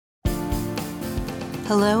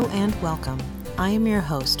Hello and welcome. I am your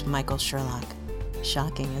host, Michael Sherlock.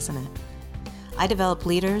 Shocking, isn't it? I develop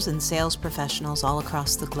leaders and sales professionals all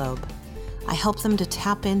across the globe. I help them to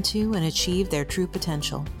tap into and achieve their true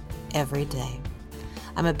potential every day.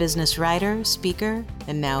 I'm a business writer, speaker,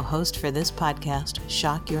 and now host for this podcast,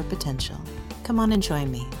 Shock Your Potential. Come on and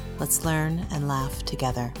join me. Let's learn and laugh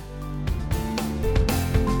together.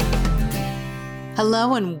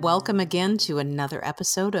 Hello and welcome again to another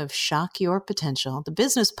episode of Shock Your Potential, the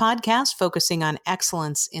business podcast focusing on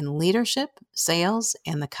excellence in leadership, sales,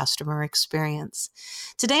 and the customer experience.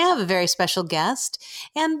 Today I have a very special guest,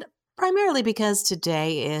 and primarily because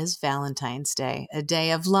today is Valentine's Day, a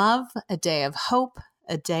day of love, a day of hope,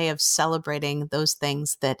 a day of celebrating those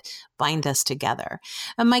things that bind us together.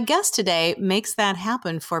 And my guest today makes that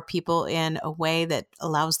happen for people in a way that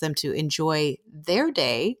allows them to enjoy their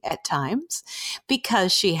day at times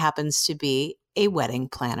because she happens to be a wedding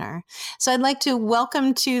planner. So I'd like to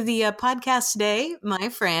welcome to the podcast today my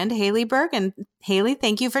friend, Hayley Burgin. Hayley,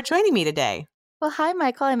 thank you for joining me today. Well, hi,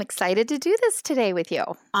 Michael. I'm excited to do this today with you.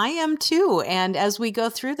 I am too. And as we go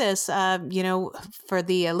through this, for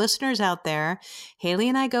the listeners out there, Hayley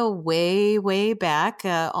and I go way, way back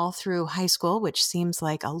all through high school, which seems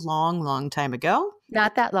like a long, long time ago.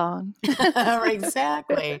 Not that long.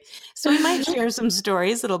 Exactly. So we might share some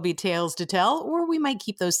stories that'll be tales to tell, or we might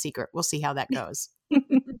keep those secret. We'll see how that goes.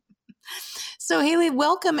 So Hayley,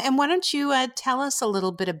 welcome. And why don't you tell us a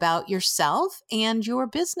little bit about yourself and your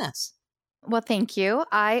business? Well, thank you.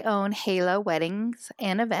 I own Haylo Weddings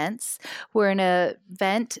and Events. We're an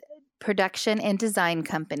event production and design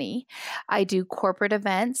company. I do corporate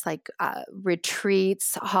events like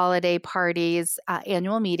retreats, holiday parties,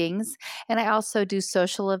 annual meetings, and I also do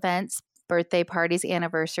social events, birthday parties,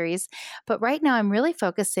 anniversaries. But right now I'm really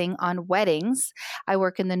focusing on weddings. I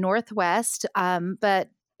work in the Northwest, but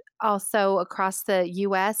also across the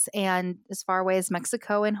U.S. and as far away as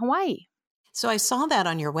Mexico and Hawaii. So I saw that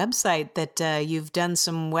on your website that you've done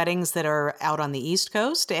some weddings that are out on the East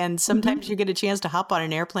Coast, and sometimes you get a chance to hop on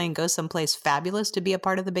an airplane, go someplace fabulous to be a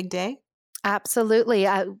part of the big day. Absolutely.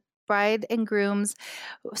 Bride and grooms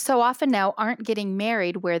so often now aren't getting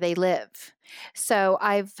married where they live. So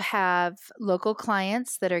I have local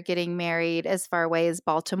clients that are getting married as far away as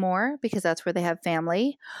Baltimore because that's where they have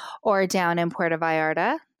family, or down in Puerto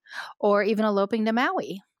Vallarta, or even eloping to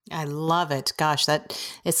Maui. I love it. Gosh,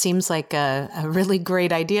 it seems like a really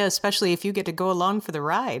great idea, especially if you get to go along for the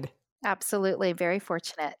ride. Absolutely. Very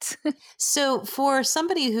fortunate. So for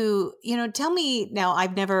somebody who, tell me now,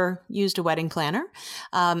 I've never used a wedding planner.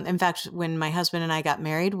 In fact, when my husband and I got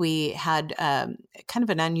married, we had kind of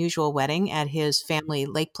an unusual wedding at his family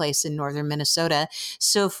lake place in northern Minnesota.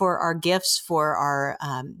 So for our gifts for our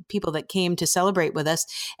people that came to celebrate with us,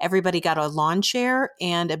 everybody got a lawn chair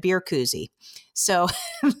and a beer koozie. So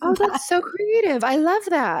that's so creative. I love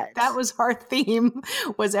that. That was our theme,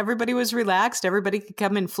 was everybody was relaxed. Everybody could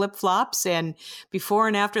come in flip-flops. And before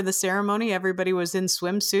and after the ceremony, everybody was in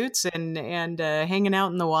swimsuits and hanging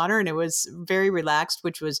out in the water. And it was very relaxed,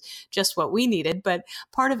 which was just what we needed. But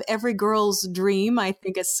part of every girl's dream, I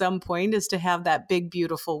think, at some point is to have that big,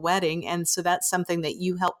 beautiful wedding. And so that's something that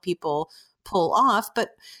you help people pull off.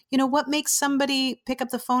 But, what makes somebody pick up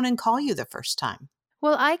the phone and call you the first time?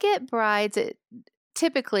 Well, I get brides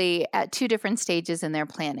typically at two different stages in their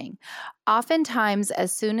planning. Oftentimes,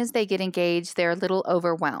 as soon as they get engaged, they're a little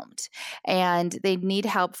overwhelmed and they need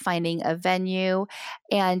help finding a venue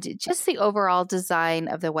and just the overall design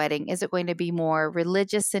of the wedding. Is it going to be more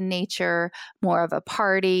religious in nature, more of a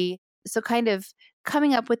party? So kind of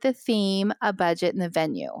coming up with the theme, a budget, and the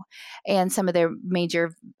venue, and some of their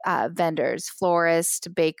major vendors, florist,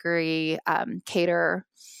 bakery, caterer.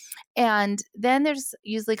 And then there's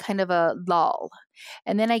usually kind of a lull.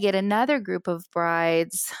 And then I get another group of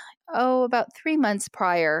brides, about 3 months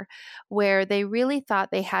prior, where they really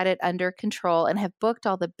thought they had it under control and have booked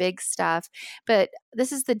all the big stuff. But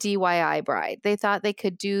this is the DIY bride. They thought they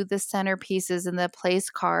could do the centerpieces and the place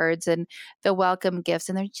cards and the welcome gifts,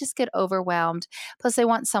 and they just get overwhelmed. Plus, they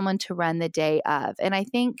want someone to run the day of. And I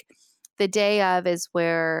think the day of is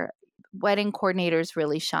where wedding coordinators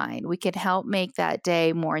really shine. We can help make that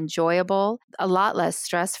day more enjoyable, a lot less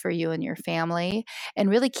stress for you and your family, and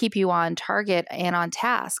really keep you on target and on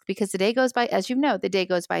task because the day goes by, as you know, the day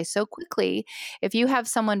goes by so quickly. If you have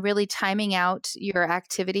someone really timing out your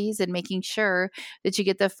activities and making sure that you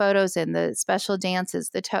get the photos in, the special dances,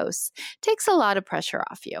 the toasts, takes a lot of pressure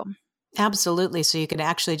off you. Absolutely. So you can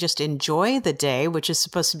actually just enjoy the day, which is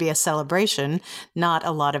supposed to be a celebration, not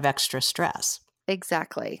a lot of extra stress.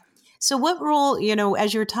 Exactly. So what role,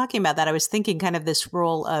 as you were talking about that, I was thinking kind of this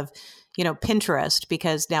role of, Pinterest,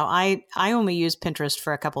 because now I only use Pinterest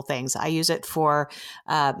for a couple things. I use it for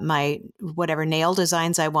my whatever nail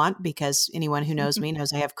designs I want, because anyone who knows me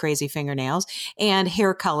knows I have crazy fingernails, and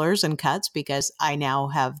hair colors and cuts, because I now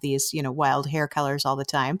have these, wild hair colors all the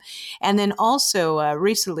time. And then also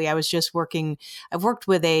recently I've worked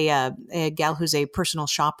with a gal who's a personal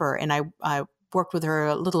shopper, and I worked with her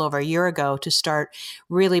a little over a year ago to start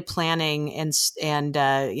really planning and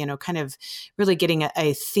kind of really getting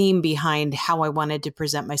a theme behind how I wanted to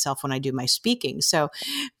present myself when I do my speaking. So,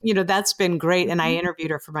 that's been great. And I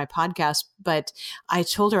interviewed her for my podcast, but I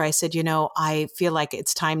told her, I said, I feel like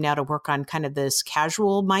it's time now to work on kind of this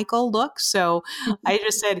casual Michael look. So I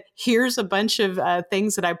just said, here's a bunch of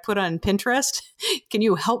things that I put on Pinterest. Can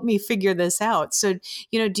you help me figure this out? So,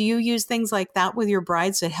 do you use things like that with your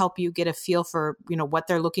brides to help you get a feel for, what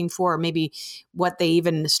they're looking for, or maybe what they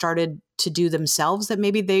even started to do themselves that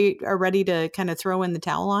maybe they are ready to kind of throw in the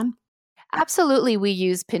towel on? Absolutely, we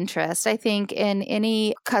use Pinterest. I think in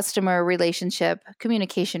any customer relationship,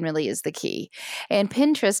 communication really is the key. And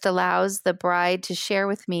Pinterest allows the bride to share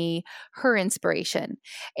with me her inspiration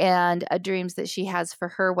and dreams that she has for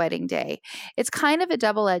her wedding day. It's kind of a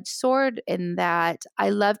double-edged sword in that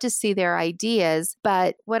I love to see their ideas,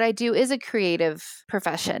 but what I do is a creative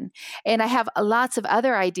profession. And I have lots of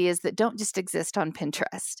other ideas that don't just exist on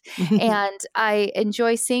Pinterest. And I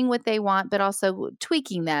enjoy seeing what they want, but also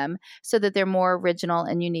tweaking them so that they're more original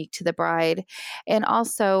and unique to the bride. And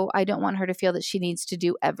also, I don't want her to feel that she needs to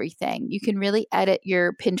do everything. You can really edit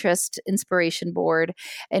your Pinterest inspiration board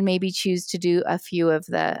and maybe choose to do a few of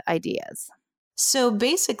the ideas. So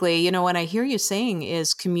basically, what I hear you saying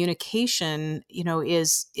is communication,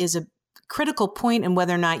 is a critical point in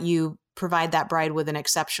whether or not you provide that bride with an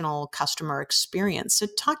exceptional customer experience. So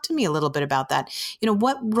talk to me a little bit about that.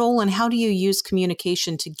 What role and how do you use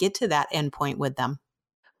communication to get to that endpoint with them?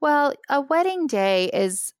 Well, a wedding day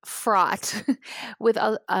is fraught with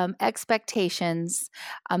expectations.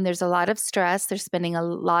 There's a lot of stress. They're spending a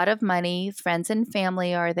lot of money. Friends and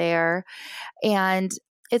family are there. And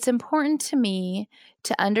it's important to me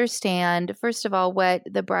to understand, first of all, what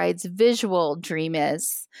the bride's visual dream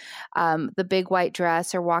is, the big white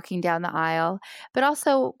dress or walking down the aisle, but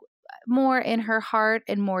also more in her heart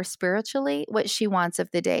and more spiritually what she wants of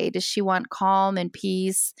the day. Does she want calm and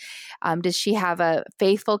peace? Does she have a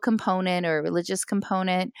faithful component or a religious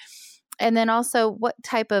component? And then also, what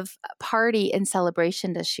type of party and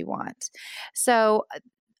celebration does she want? So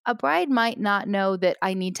a bride might not know that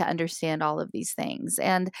I need to understand all of these things.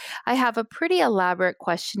 And I have a pretty elaborate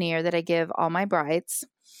questionnaire that I give all my brides.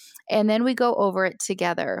 And then we go over it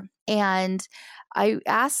together. And I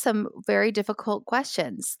ask some very difficult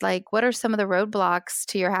questions, like what are some of the roadblocks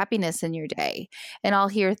to your happiness in your day? And I'll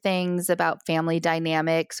hear things about family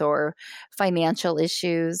dynamics or financial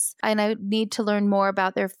issues. And I need to learn more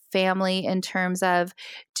about their family in terms of,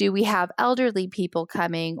 do we have elderly people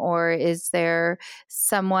coming, or is there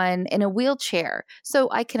someone in a wheelchair? So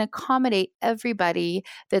I can accommodate everybody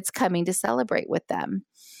that's coming to celebrate with them.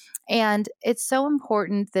 And it's so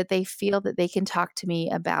important that they feel that they can talk to me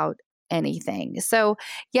about anything. So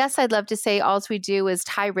yes, I'd love to say all we do is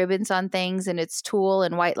tie ribbons on things and it's tulle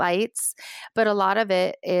and white lights, but a lot of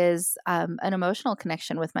it is an emotional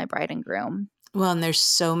connection with my bride and groom. Well, and there's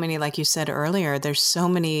so many, like you said earlier, there's so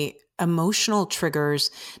many emotional triggers,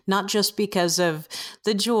 not just because of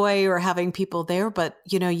the joy or having people there, but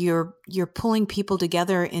you're pulling people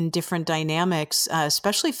together in different dynamics,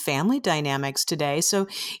 especially family dynamics today. So,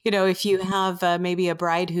 if you have maybe a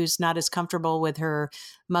bride who's not as comfortable with her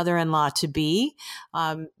mother-in-law to be,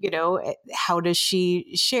 how does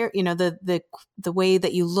she share, the way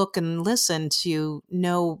that you look and listen to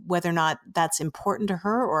know whether or not that's important to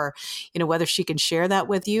her, or, whether she can share that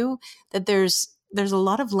with you, that there's a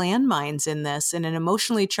lot of landmines in this, and an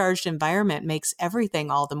emotionally charged environment makes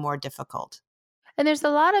everything all the more difficult. And there's a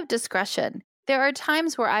lot of discretion. There are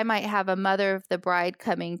times where I might have a mother of the bride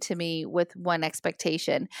coming to me with one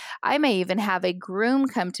expectation. I may even have a groom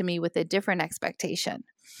come to me with a different expectation.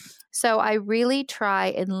 So I really try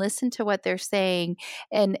and listen to what they're saying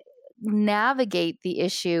and navigate the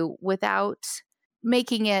issue without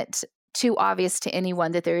making it too obvious to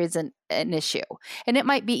anyone that there isn't an issue. And it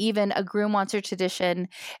might be even a groom wants her tradition,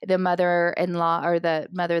 the mother-in-law or the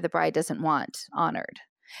mother of the bride doesn't want honored.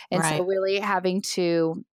 And Right. so really having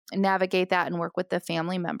to navigate that and work with the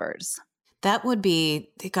family members. That would be,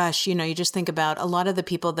 gosh, you just think about a lot of the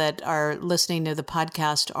people that are listening to the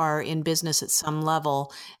podcast are in business at some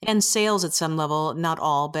level and sales at some level, not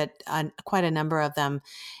all, but quite a number of them.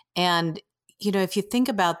 And, if you think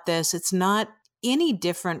about this, it's not any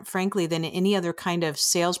different, frankly, than any other kind of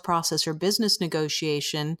sales process or business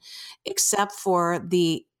negotiation, except for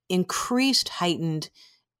the increased heightened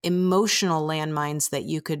emotional landmines that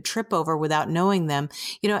you could trip over without knowing them.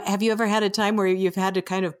 Have you ever had a time where you've had to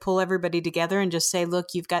kind of pull everybody together and just say, look,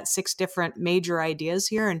 you've got 6 different major ideas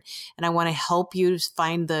here, and I want to help you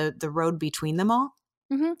find the road between them all?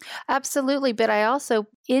 Mhm. Absolutely. But I also,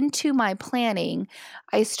 into my planning,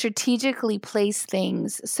 I strategically place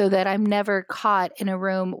things so that I'm never caught in a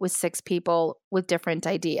room with 6 people with different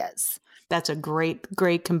ideas. That's a great,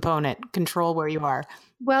 great component. Control where you are.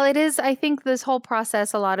 Well, it is. I think this whole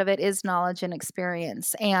process, a lot of it is knowledge and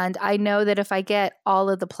experience. And I know that if I get all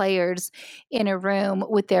of the players in a room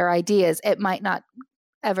with their ideas, it might not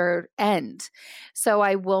ever end. So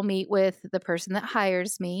I will meet with the person that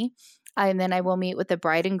hires me, and then I will meet with the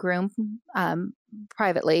bride and groom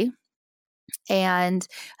privately and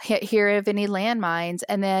hear of any landmines.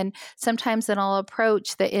 And then sometimes then I'll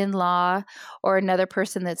approach the in-law or another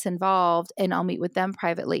person that's involved, and I'll meet with them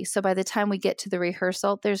privately. So by the time we get to the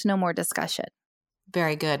rehearsal, there's no more discussion.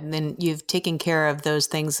 Very good. And then you've taken care of those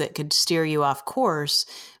things that could steer you off course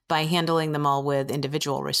by handling them all with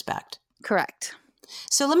individual respect. Correct.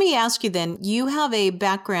 So let me ask you then, you have a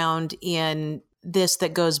background in this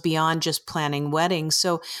that goes beyond just planning weddings.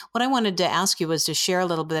 So what I wanted to ask you was to share a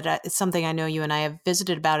little bit, it's something I know you and I have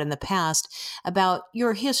visited about in the past, about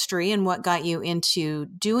your history and what got you into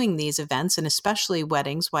doing these events, and especially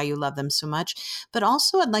weddings, why you love them so much. But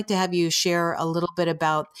also I'd like to have you share a little bit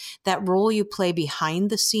about that role you play behind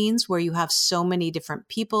the scenes, where you have so many different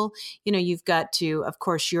people. You've got to, of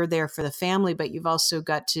course, you're there for the family, but you've also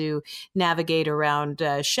got to navigate around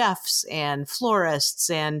chefs and florists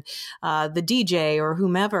and the DJ or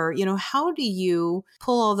whomever. How do you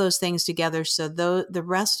pull all those things together so the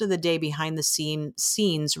rest of the day behind the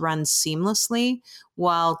scenes runs seamlessly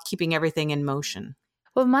while keeping everything in motion?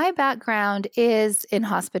 Well, my background is in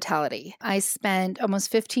hospitality. I spent almost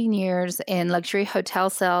 15 years in luxury hotel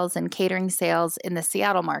sales and catering sales in the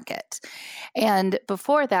Seattle market. And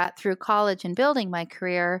before that, through college and building my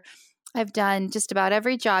career, I've done just about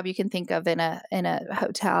every job you can think of in a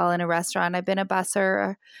hotel, in a restaurant. I've been a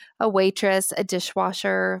busser, a waitress, a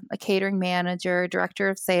dishwasher, a catering manager, director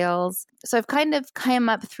of sales. So I've kind of come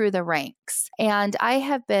up through the ranks. And I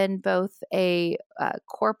have been both a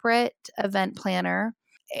corporate event planner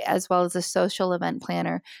as well as a social event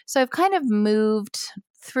planner. So I've kind of moved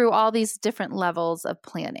through all these different levels of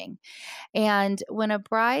planning. And when a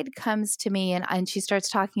bride comes to me and she starts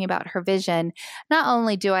talking about her vision, not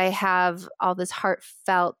only do I have all this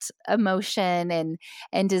heartfelt emotion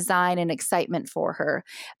and design and excitement for her,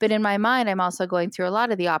 but in my mind, I'm also going through a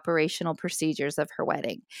lot of the operational procedures of her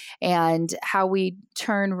wedding and how we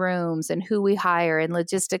turn rooms and who we hire, and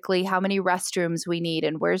logistically how many restrooms we need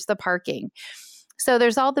and where's the parking. So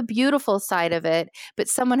there's all the beautiful side of it, but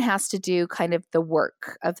someone has to do kind of the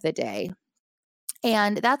work of the day.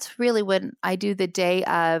 And that's really when I do the day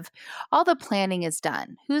of all the planning is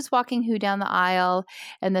done. Who's walking who down the aisle,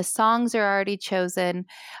 and the songs are already chosen.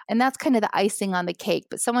 And that's kind of the icing on the cake,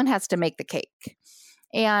 but someone has to make the cake.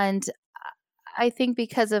 And I think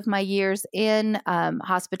because of my years in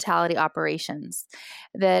hospitality operations,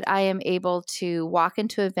 that I am able to walk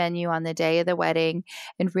into a venue on the day of the wedding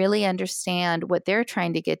and really understand what they're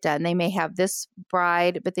trying to get done. They may have this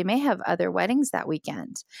bride, but they may have other weddings that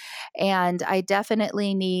weekend. And I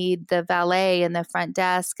definitely need the valet and the front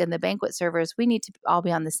desk and the banquet servers. We need to all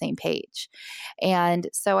be on the same page. And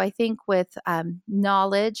so I think with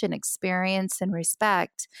knowledge and experience and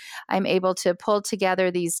respect, I'm able to pull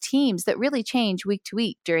together these teams that really change week to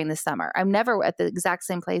week during the summer. I'm never at the exact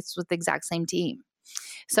same place with the exact same team.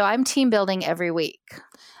 So I'm team building every week.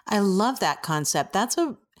 I love that concept. That's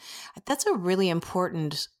a really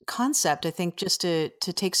important concept, I think, just to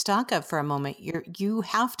take stock of for a moment. You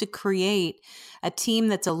have to create a team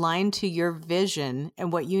that's aligned to your vision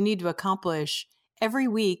and what you need to accomplish every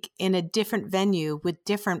week in a different venue with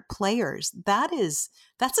different players.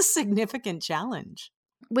 That's a significant challenge.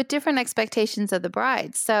 With different expectations of the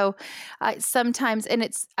bride. So sometimes, and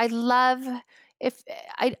I love, if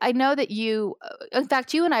I know that in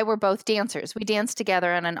fact, you and I were both dancers. We danced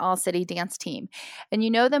together on an all-city dance team. And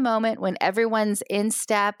the moment when everyone's in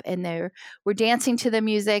step and we're dancing to the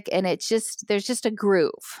music and there's just a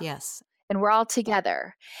groove. Yes. and we're all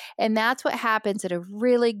together. And that's what happens at a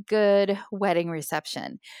really good wedding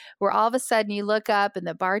reception, where all of a sudden you look up and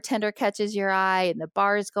the bartender catches your eye and the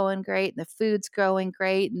bar is going great and the food's going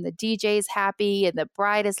great and the DJ's happy and the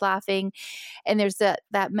bride is laughing. And there's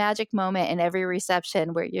that magic moment in every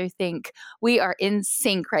reception where you think, we are in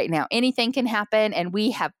sync right now. Anything can happen and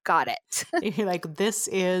we have got it. You're like, this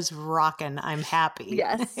is rocking. I'm happy.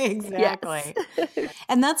 Yes. Exactly. Yes.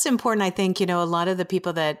 And that's important. I think, a lot of the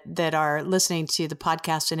people that are listening to the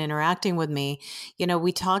podcast and interacting with me,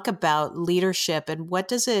 we talk about leadership and what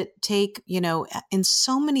does it take, in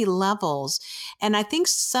so many levels. And I think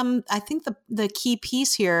the key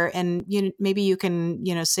piece here, and maybe you can,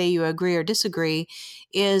 say you agree or disagree,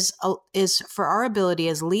 is for our ability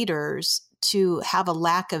as leaders to have a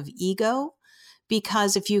lack of ego.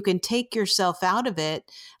 Because if you can take yourself out of it,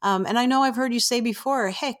 and I know I've heard you say before,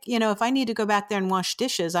 heck, if I need to go back there and wash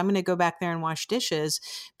dishes, I'm going to go back there and wash dishes,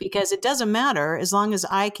 because it doesn't matter as long as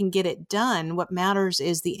I can get it done. What matters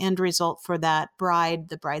is the end result for that bride,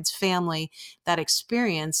 the bride's family, that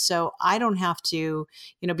experience. So I don't have to,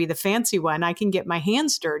 be the fancy one. I can get my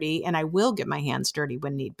hands dirty, and I will get my hands dirty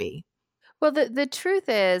when need be. Well, the truth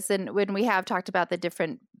is, and when we have talked about the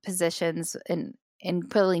different positions in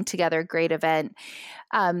pulling together a great event,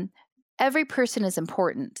 every person is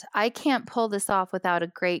important. I can't pull this off without a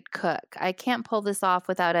great cook. I can't pull this off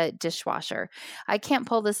without a dishwasher. I can't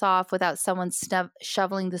pull this off without someone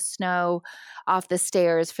shoveling the snow off the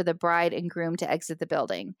stairs for the bride and groom to exit the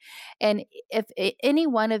building. And if any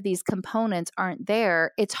one of these components aren't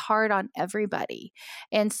there, it's hard on everybody.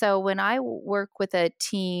 And so when I work with a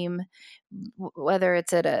team, whether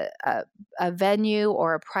it's at a venue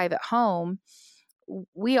or a private home,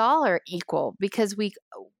 we all are equal, because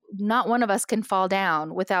not one of us can fall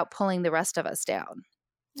down without pulling the rest of us down.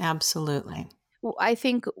 Absolutely. I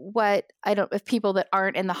think if people that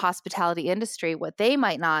aren't in the hospitality industry, what they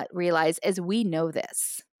might not realize is we know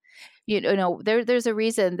this. There's a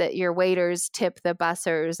reason that your waiters tip the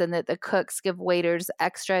bussers and that the cooks give waiters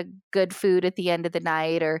extra good food at the end of the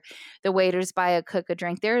night, or the waiters buy a cook a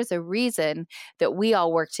drink. There is a reason that we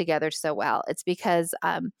all work together so well. It's because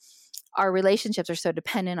our relationships are so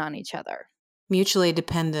dependent on each other. Mutually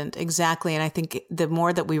dependent. Exactly. And I think the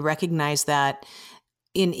more that we recognize that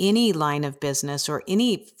in any line of business or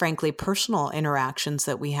any, frankly, personal interactions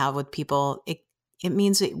that we have with people, it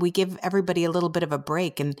means that we give everybody a little bit of a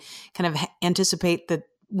break and kind of anticipate that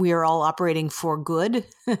we are all operating for good.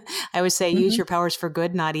 I always say, use your powers for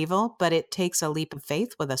good, not evil, but it takes a leap of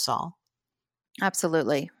faith with us all.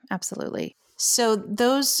 Absolutely. Absolutely. So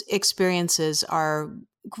those experiences are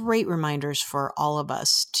great reminders for all of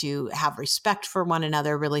us to have respect for one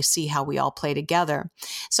another, really see how we all play together.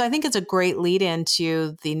 So I think it's a great lead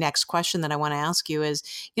into the next question that I want to ask you is,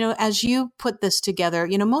 as you put this together,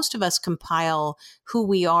 most of us compile who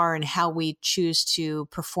we are and how we choose to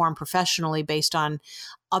perform professionally based on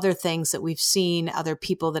other things that we've seen, other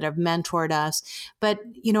people that have mentored us. But,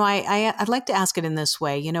 I'd like to ask it in this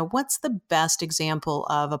way. What's the best example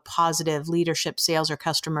of a positive leadership, sales, or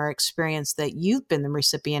customer experience that you've been the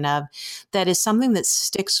recipient of that is something that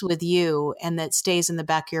sticks with you and that stays in the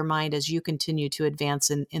back of your mind as you continue to advance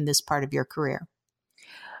in this part of your career?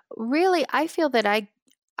 Really, I feel that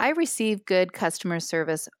I receive good customer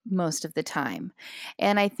service most of the time.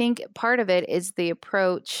 And I think part of it is the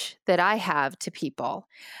approach that I have to people.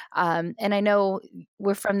 And I know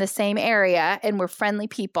we're from the same area and we're friendly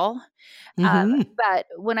people. But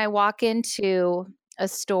when I walk into a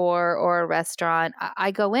store or a restaurant, I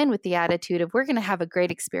go in with the attitude of, we're going to have a great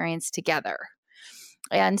experience together.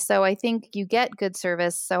 And so I think you get good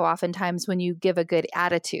service so oftentimes when you give a good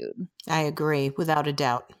attitude. I agree, without a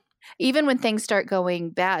doubt. Even when things start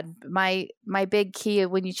going bad, my big key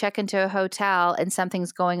when you check into a hotel and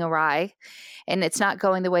something's going awry and it's not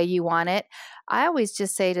going the way you want it, I always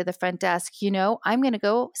just say to the front desk, I'm going to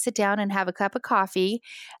go sit down and have a cup of coffee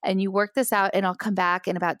and you work this out and I'll come back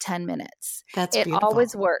in about 10 minutes. That's It beautiful.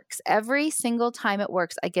 always works. Every single time it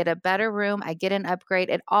works. I get a better room. I get an upgrade.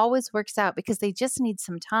 It always works out because they just need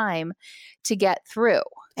some time to get through.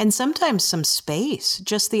 And sometimes some space,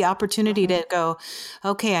 just the opportunity to go,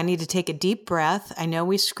 okay, I need to take a deep breath. I know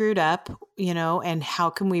we screwed up, and how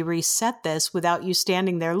can we reset this without you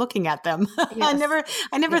standing there looking at them? Yes.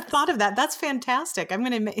 I never thought of that. That's fantastic. I'm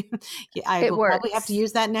going to, I will probably have to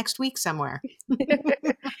use that next week somewhere.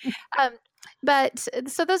 But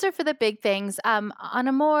so those are for the big things. On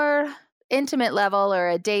a more intimate level or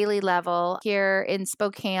a daily level, here in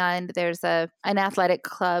Spokane, there's an athletic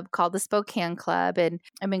club called the Spokane Club, and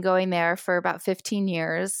I've been going there for about 15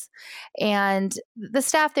 years. And the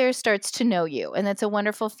staff there starts to know you, and that's a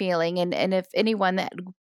wonderful feeling. And if anyone that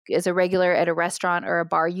is a regular at a restaurant or a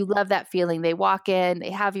bar, you love that feeling. They walk in,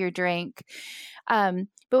 they have your drink.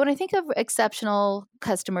 But when I think of exceptional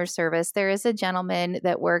customer service, there is a gentleman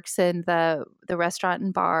that works in the restaurant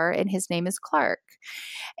and bar, and his name is Clark.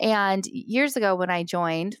 And years ago when I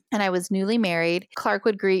joined and I was newly married, Clark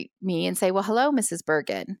would greet me and say, "Well, hello, Mrs.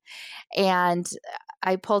 Burgin." And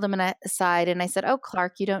I pulled him aside and I said, "Oh,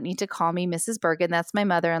 Clark, you don't need to call me Mrs. Burgin. That's my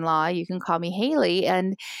mother-in-law. You can call me Hayley."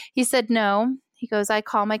 And he said, "No." He goes, "I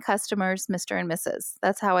call my customers Mr. and Mrs.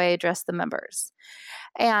 That's how I address the members."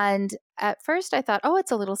 And at first I thought, oh,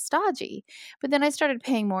 it's a little stodgy. But then I started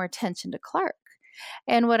paying more attention to Clark.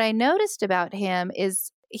 And what I noticed about him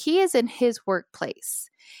is he is in his workplace.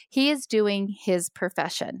 He is doing his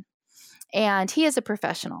profession. And he is a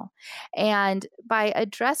professional. And by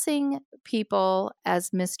addressing people as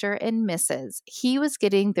Mr. and Mrs., he was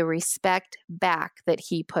getting the respect back that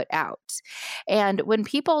he put out. And when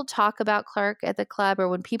people talk about Clark at the club or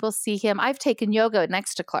when people see him, I've taken yoga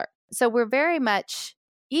next to Clark. So we're very much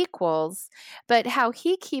equals, but how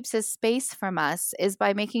he keeps his space from us is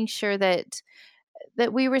by making sure that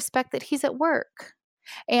we respect that he's at work.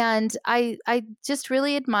 And I just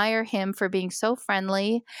really admire him for being so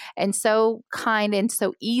friendly and so kind and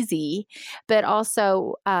so easy, but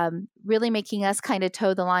also really making us kind of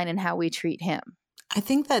toe the line in how we treat him. I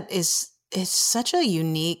think that is such a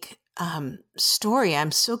unique story.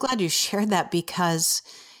 I'm so glad you shared that because,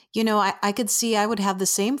 I could see I would have the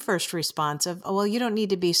same first response of, oh, well, you don't need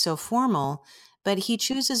to be so formal, but he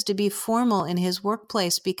chooses to be formal in his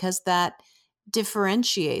workplace because that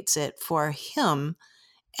differentiates it for him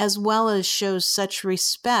as well as shows such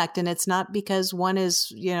respect. And it's not because one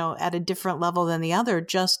is, at a different level than the other,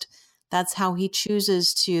 just that's how he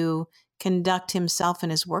chooses to conduct himself in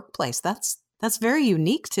his workplace. That's very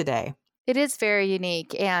unique today. It is very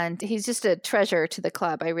unique. And he's just a treasure to the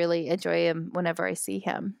club. I really enjoy him whenever I see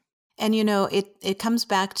him. And, it comes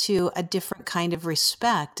back to a different kind of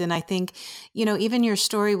respect. And I think, even your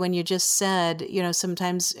story when you just said,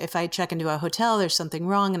 sometimes if I check into a hotel, there's something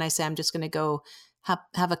wrong and I say, I'm just going to go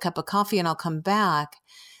have a cup of coffee and I'll come back.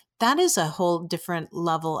 That is a whole different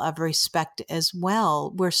level of respect as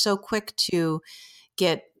well. We're so quick to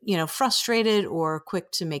get, frustrated or quick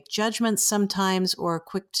to make judgments sometimes or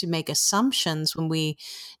quick to make assumptions when we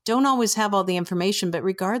don't always have all the information. But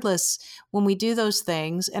regardless, when we do those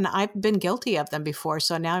things, and I've been guilty of them before,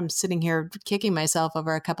 so now I'm sitting here kicking myself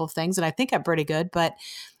over a couple of things and I think I'm pretty good, but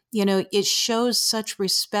it shows such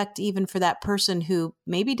respect even for that person who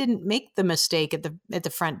maybe didn't make the mistake at the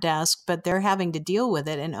front desk, but they're having to deal with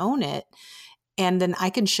it and own it. And then I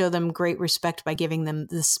can show them great respect by giving them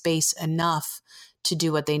the space enough to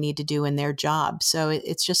do what they need to do in their job. So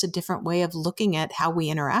it's just a different way of looking at how we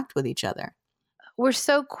interact with each other. We're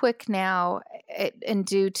so quick now, and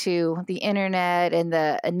due to the internet and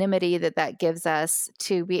the anonymity that gives us,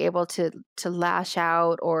 to be able to lash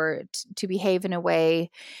out or to behave in a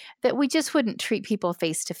way that we just wouldn't treat people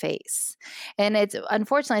face to face. And it's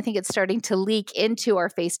unfortunately, I think it's starting to leak into our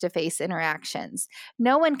face to face interactions.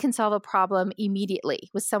 No one can solve a problem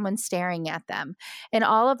immediately with someone staring at them. In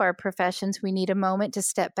all of our professions, we need a moment to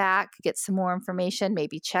step back, get some more information,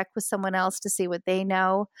 maybe check with someone else to see what they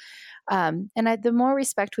know. The more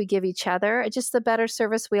respect we give each other, just the better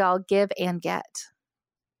service we all give and get.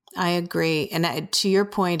 I agree. And to your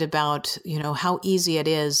point about, how easy it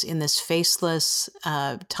is in this faceless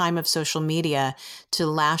time of social media to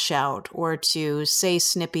lash out or to say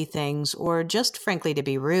snippy things or just frankly to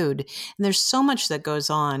be rude. And there's so much that goes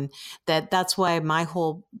on that's why my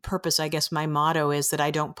whole purpose, I guess my motto is that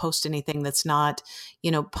I don't post anything that's not,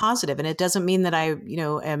 positive. And it doesn't mean that I,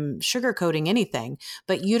 am sugarcoating anything,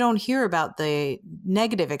 but you don't hear about the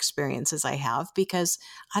negative experiences I have because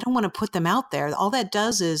I don't want to put them out there. All that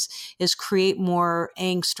does is create more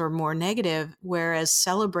angst or more negative, whereas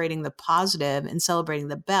celebrating the positive and celebrating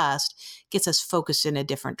the best gets us focused in a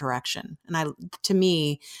different direction. And to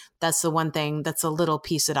me, that's the one thing, that's a little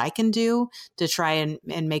piece that I can do to try and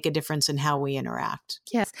make a difference in how we interact.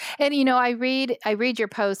 Yes. And, I read your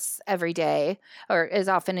posts every day or as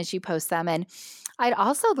often as you post them. And I'd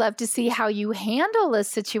also love to see how you handle a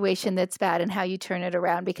situation that's bad and how you turn it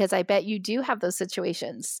around, because I bet you do have those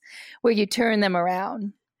situations where you turn them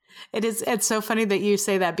around. It's so funny that you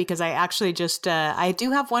say that because I actually just, I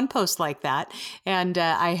do have one post like that, and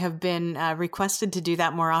I have been requested to do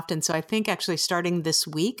that more often. So I think actually starting this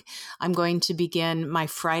week, I'm going to begin, my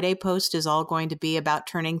Friday post is all going to be about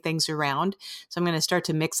turning things around. So I'm going to start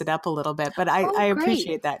to mix it up a little bit, but I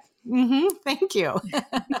appreciate that. Mm-hmm. Thank you.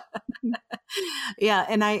 Yeah.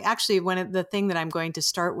 And I actually, the thing that I'm going to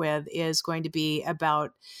start with is going to be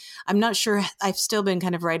about, I'm not sure, I've still been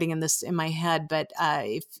kind of writing in this in my head, but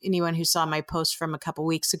if anyone who saw my post from a couple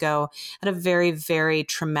weeks ago, had a very, very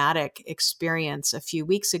traumatic experience a few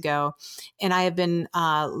weeks ago. And I have been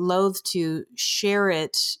loath to share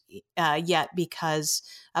it yet because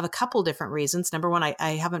of a couple different reasons. Number one,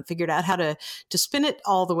 I haven't figured out how to spin it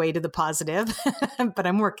all the way to the positive, but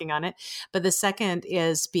I'm working on it. But the second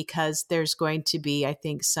is because there's going to be, I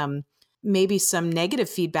think, maybe some negative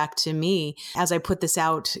feedback to me as I put this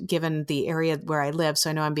out, given the area where I live. So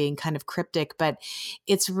I know I'm being kind of cryptic, but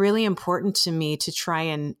it's really important to me to try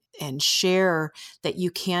and share that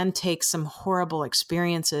you can take some horrible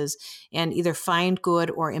experiences and either find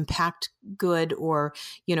good or impact good, or,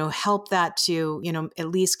 help that to, at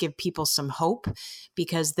least give people some hope,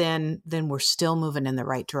 because then we're still moving in the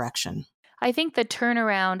right direction. I think the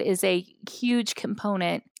turnaround is a huge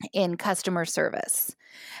component in customer service,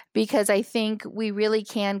 because I think we really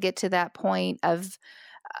can get to that point of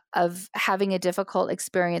having a difficult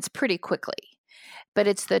experience pretty quickly. But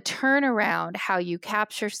it's the turnaround, how you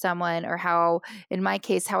capture someone, or how, in my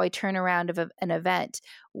case, how I turn around an event.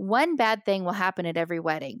 One bad thing will happen at every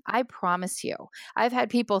wedding. I promise you. I've had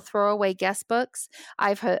people throw away guest books.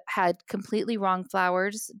 I've had completely wrong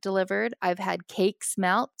flowers delivered. I've had cakes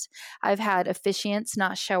melt. I've had officiants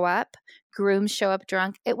not show up, grooms show up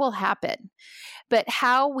drunk. It will happen. But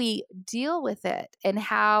how we deal with it and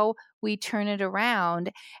how we turn it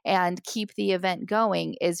around and keep the event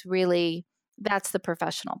going is really, that's the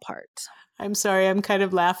professional part. I'm sorry, I'm kind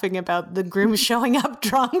of laughing about the groom showing up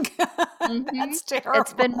drunk. That's terrible.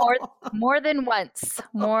 It's been more than once.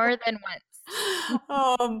 More than once.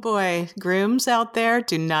 Oh boy, grooms out there,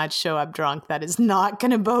 do not show up drunk. That is not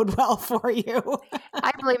going to bode well for you.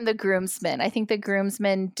 I blame the groomsmen. I think the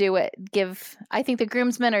groomsmen I think the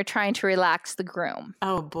groomsmen are trying to relax the groom.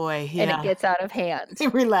 Oh boy, yeah. And it gets out of hand. They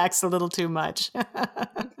relax a little too much.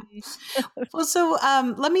 Well, so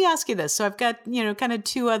let me ask you this. So I've got, kind of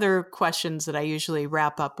two other questions that I usually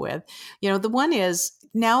wrap up with. The one is,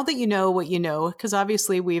 now that you know what you know, because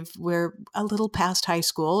obviously we're a little past high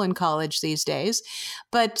school and college these days,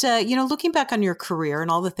 but looking back on your career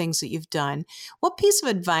and all the things that you've done, what piece of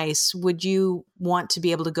advice would you want to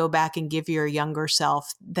be able to go back and give your younger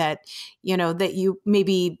self that you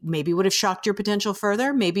maybe would have shocked your potential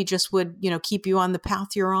further, maybe just would keep you on the path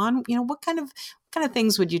you're on? What kind of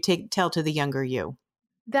things would you tell to the younger you?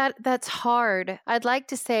 That's hard. I'd like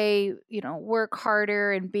to say, work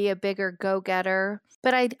harder and be a bigger go-getter,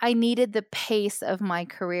 but I needed the pace of my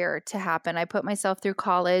career to happen. I put myself through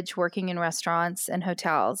college working in restaurants and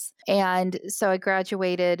hotels. And so I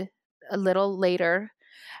graduated a little later.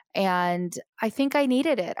 And I think I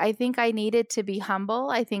needed it. I think I needed to be humble.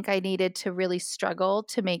 I think I needed to really struggle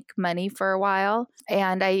to make money for a while.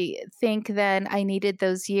 And I think then I needed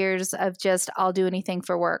those years of just, I'll do anything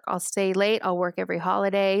for work. I'll stay late. I'll work every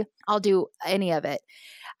holiday. I'll do any of it.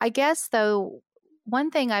 I guess, though,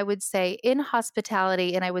 one thing I would say in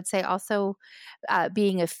hospitality, and I would say also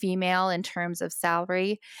being a female in terms of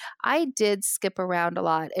salary, I did skip around a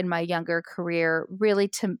lot in my younger career, really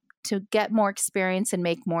to get more experience and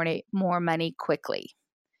make more money quickly.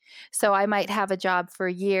 So I might have a job for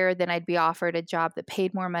a year, then I'd be offered a job that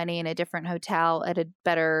paid more money in a different hotel at a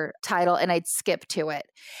better title, and I'd skip to it.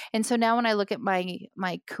 And so now when I look at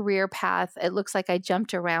my career path, it looks like I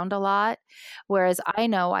jumped around a lot, whereas I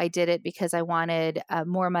know I did it because I wanted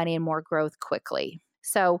more money and more growth quickly.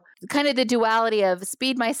 So kind of the duality of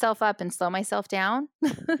speed myself up and slow myself down.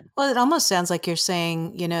 Well, it almost sounds like you're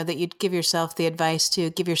saying, that you'd give yourself the advice to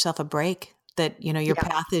give yourself a break, that, your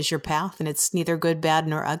path is your path and it's neither good, bad,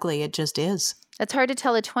 nor ugly. It just is. It's hard to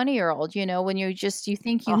tell a 20-year-old, when you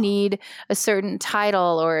think you need a certain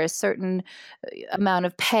title or a certain amount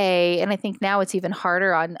of pay. And I think now it's even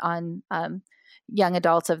harder on young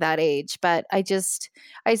adults of that age. But I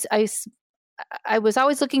was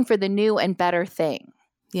always looking for the new and better thing.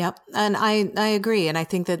 Yep. And I agree. And I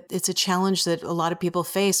think that it's a challenge that a lot of people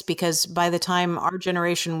face, because by the time our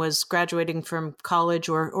generation was graduating from college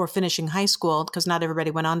or finishing high school, because not everybody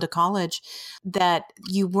went on to college, that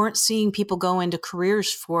you weren't seeing people go into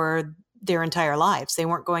careers for their entire lives. They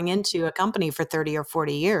weren't going into a company for 30 or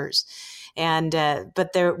 40 years. And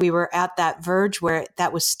but we were at that verge where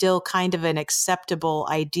that was still kind of an acceptable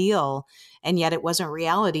ideal, and yet it wasn't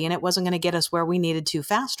reality, and it wasn't going to get us where we needed to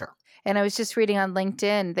faster. And I was just reading on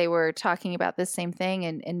LinkedIn, they were talking about the same thing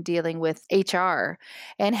and dealing with HR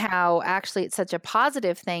and how actually it's such a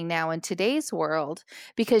positive thing now in today's world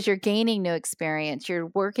because you're gaining new experience. You're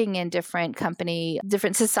working in different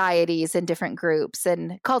different societies and different groups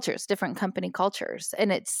and cultures, different company cultures.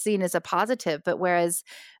 And it's seen as a positive. But whereas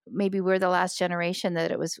maybe we're the last generation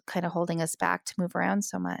that it was kind of holding us back to move around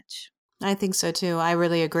so much. I think so too. I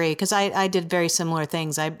really agree because I did very similar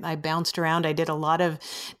things. I bounced around. I did a lot of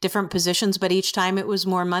different positions, but each time it was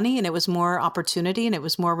more money and it was more opportunity and it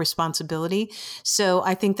was more responsibility. So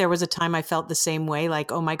I think there was a time I felt the same way,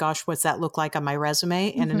 like, oh my gosh, what's that look like on my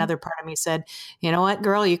resume? And Mhm. another part of me said, you know what,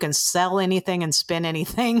 girl, you can sell anything and spin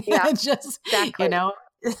anything. Yeah, Just, you exactly. know,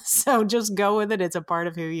 so just go with it. It's a part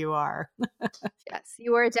of who you are. Yes,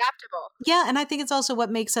 you were adaptable. Yeah, and I think it's also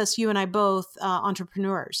what makes us, you and I both,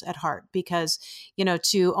 entrepreneurs at heart, because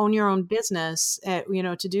to own your own business,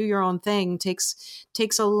 to do your own thing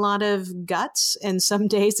takes a lot of guts, and some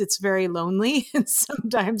days it's very lonely, and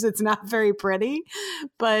sometimes it's not very pretty.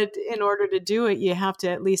 But in order to do it, you have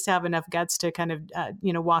to at least have enough guts to kind of,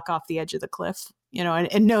 walk off the edge of the cliff.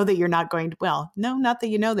 And know that you're not going to, well, no, not that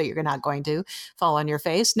you know that you're not going to fall on your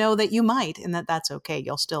face. Know that you might, and that's okay.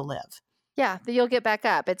 You'll still live. Yeah, but you'll get back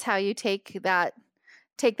up. It's how you take that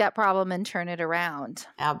problem and turn it around.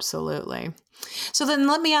 Absolutely. So then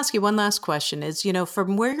let me ask you one last question is,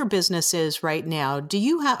 from where your business is right now,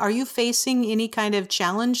 are you facing any kind of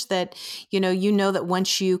challenge that, that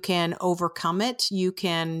once you can overcome it, you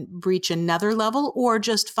can reach another level or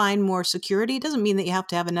just find more security? It doesn't mean that you have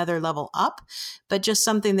to have another level up, but just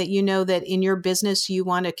something that that in your business you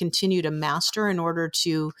want to continue to master in order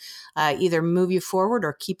to either move you forward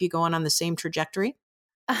or keep you going on the same trajectory?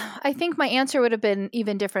 I think my answer would have been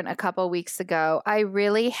even different a couple weeks ago. I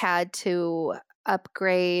really had to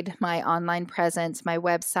upgrade my online presence, my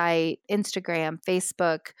website, Instagram,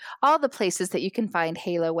 Facebook, all the places that you can find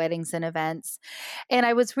Haylo Weddings and Events. And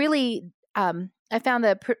I was really I found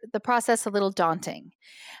the process a little daunting.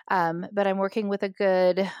 But I'm working with a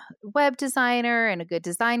good web designer and a good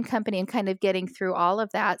design company and kind of getting through all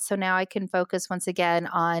of that. So now I can focus once again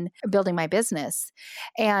on building my business.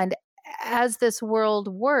 And as this world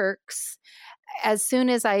works, as soon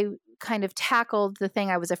as I kind of tackled the thing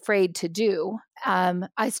I was afraid to do,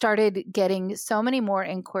 I started getting so many more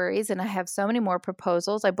inquiries and I have so many more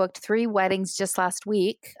proposals. I booked 3 weddings just last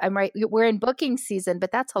week. We're in booking season,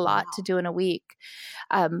 but that's a lot to do in a week.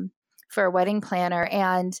 For a wedding planner.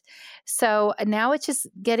 And so now it's just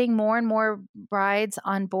getting more and more brides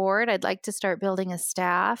on board. I'd like to start building a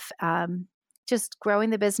staff, just growing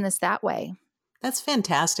the business that way. That's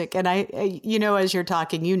fantastic. And as you're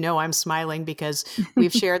talking, I'm smiling because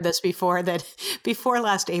we've shared this before that before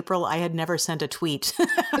last April, I had never sent a tweet.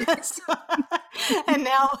 So- and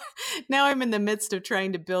now I'm in the midst of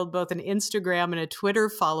trying to build both an Instagram and a Twitter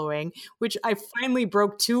following, which I finally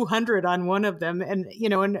broke 200 on one of them. And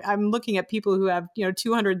I'm looking at people who have,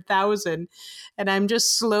 200,000 and I'm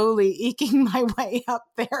just slowly eking my way up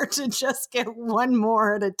there to just get one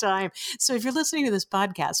more at a time. So if you're listening to this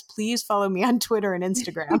podcast, please follow me on Twitter and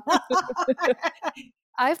Instagram.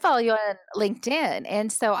 I follow you on LinkedIn.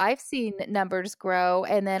 And so I've seen numbers grow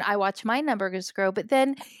and then I watch my numbers grow. But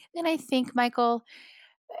then I think, Michael,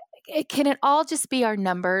 can it all just be our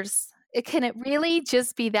numbers? Can it really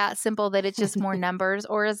just be that simple that it's just more numbers?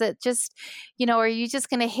 Or is it just, are you just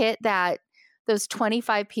going to hit those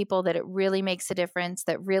 25 people that it really makes a difference,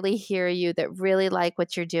 that really hear you, that really like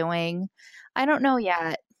what you're doing? I don't know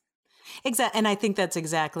yet. Exactly. And I think that's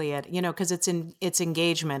exactly it, because it's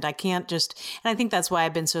engagement. I can't and I think that's why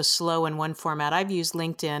I've been so slow in one format. I've used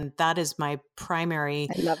LinkedIn. That is my primary,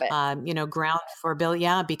 I love it. ground for Bill.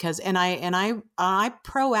 Yeah, because, I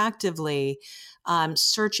proactively,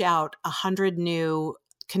 search out 100 new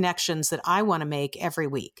connections that I want to make every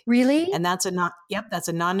week. Really? And that's a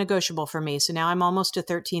non-negotiable for me. So now I'm almost to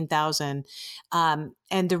 13,000.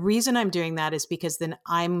 And the reason I'm doing that is because then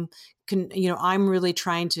I'm really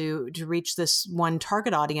trying to reach this one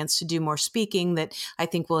target audience to do more speaking that I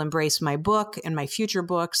think will embrace my book and my future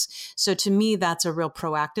books. So to me, that's a real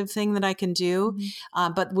proactive thing that I can do.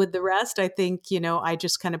 Mm-hmm. But with the rest, I think, I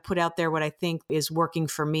just kind of put out there what I think is working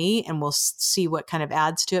for me and we'll see what kind of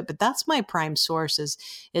adds to it. But that's my prime source is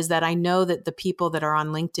that I know that the people that are on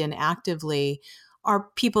LinkedIn actively are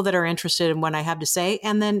people that are interested in what I have to say.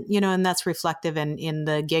 And then, and that's reflective in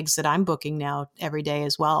the gigs that I'm booking now every day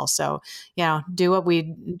as well. So, do what we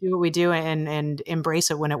do and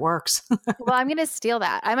embrace it when it works. Well, I'm going to steal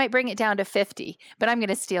that. I might bring it down to 50, but I'm going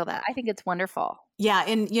to steal that. I think it's wonderful. Yeah.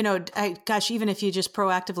 And, even if you just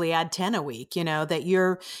proactively add 10 a week, that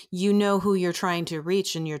you know who you're trying to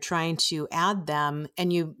reach and you're trying to add them,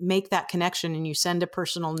 and you make that connection and you send a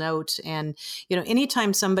personal note. And,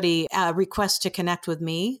 anytime somebody requests to connect with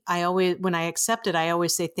me, when I accept it, I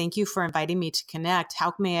always say, thank you for inviting me to connect.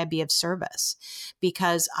 How may I be of service?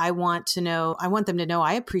 Because I want them to know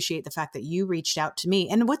I appreciate the fact that you reached out to me.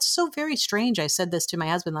 And what's so very strange, I said this to my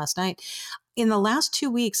husband last night. In the last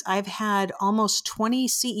 2 weeks, I've had almost 20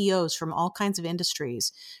 CEOs from all kinds of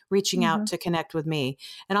industries reaching out to connect with me.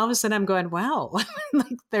 And all of a sudden I'm going, wow,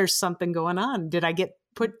 like there's something going on. Did I get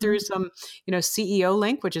put through some, CEO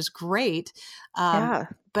link, which is great. Yeah.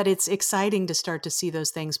 But it's exciting to start to see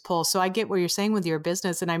those things pull. So I get what you're saying with your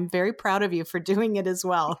business, and I'm very proud of you for doing it as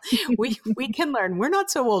well. We can learn. We're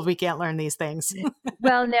not so old we can't learn these things.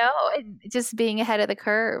 Well, no, just being ahead of the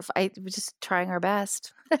curve. We're just trying our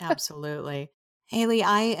best. Absolutely. Hayley,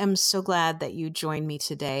 I am so glad that you joined me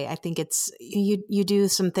today. I think you do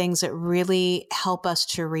some things that really help us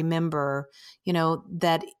to remember,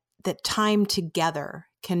 that time together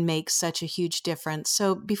can make such a huge difference.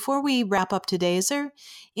 So before we wrap up today, is there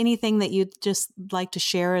anything that you'd just like to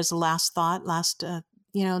share as a last thought, last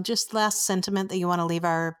sentiment that you want to leave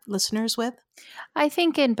our listeners with? I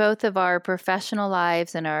think in both of our professional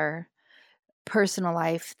lives and our personal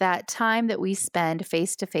life, that time that we spend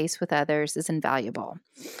face to face with others is invaluable.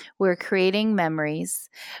 We're creating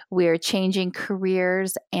memories. We're changing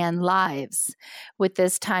careers and lives with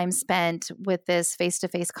this time spent with this face to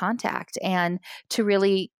face contact, and to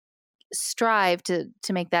really strive to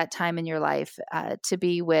make that time in your life to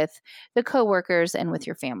be with the coworkers and with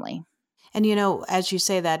your family. And, as you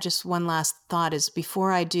say that, just one last thought is,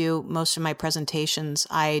 before I do most of my presentations,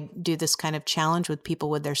 I do this kind of challenge with people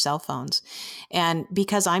with their cell phones. And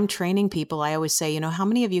because I'm training people, I always say, how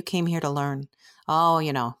many of you came here to learn? Oh,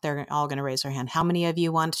 they're all going to raise their hand. How many of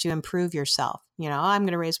you want to improve yourself? I'm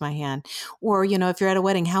going to raise my hand. Or, if you're at a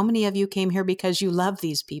wedding, how many of you came here because you love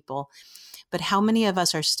these people? But how many of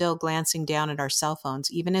us are still glancing down at our cell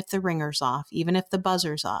phones, even if the ringer's off, even if the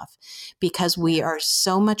buzzer's off, because we are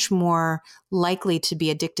so much more likely to be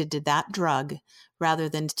addicted to that drug rather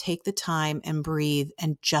than to take the time and breathe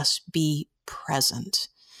and just be present,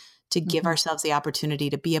 to give ourselves the opportunity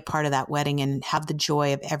to be a part of that wedding and have the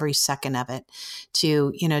joy of every second of it,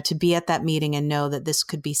 to be at that meeting and know that this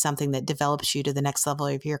could be something that develops you to the next level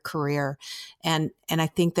of your career. And I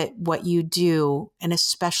think that what you do, and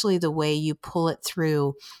especially the way you pull it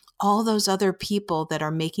through all those other people that are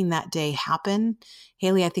making that day happen,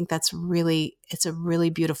 Hayley, I think it's a really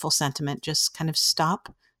beautiful sentiment. Just kind of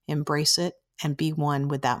stop, embrace it, and be one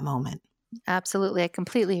with that moment. Absolutely. I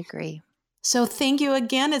completely agree. So thank you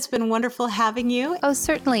again. It's been wonderful having you. Oh,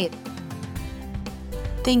 certainly.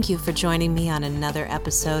 Thank you for joining me on another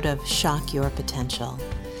episode of Shock Your Potential.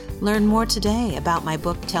 Learn more today about my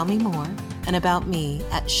book, Tell Me More, and about me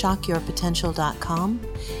at shockyourpotential.com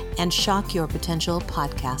and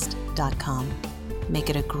shockyourpotentialpodcast.com. Make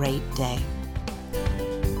it a great day.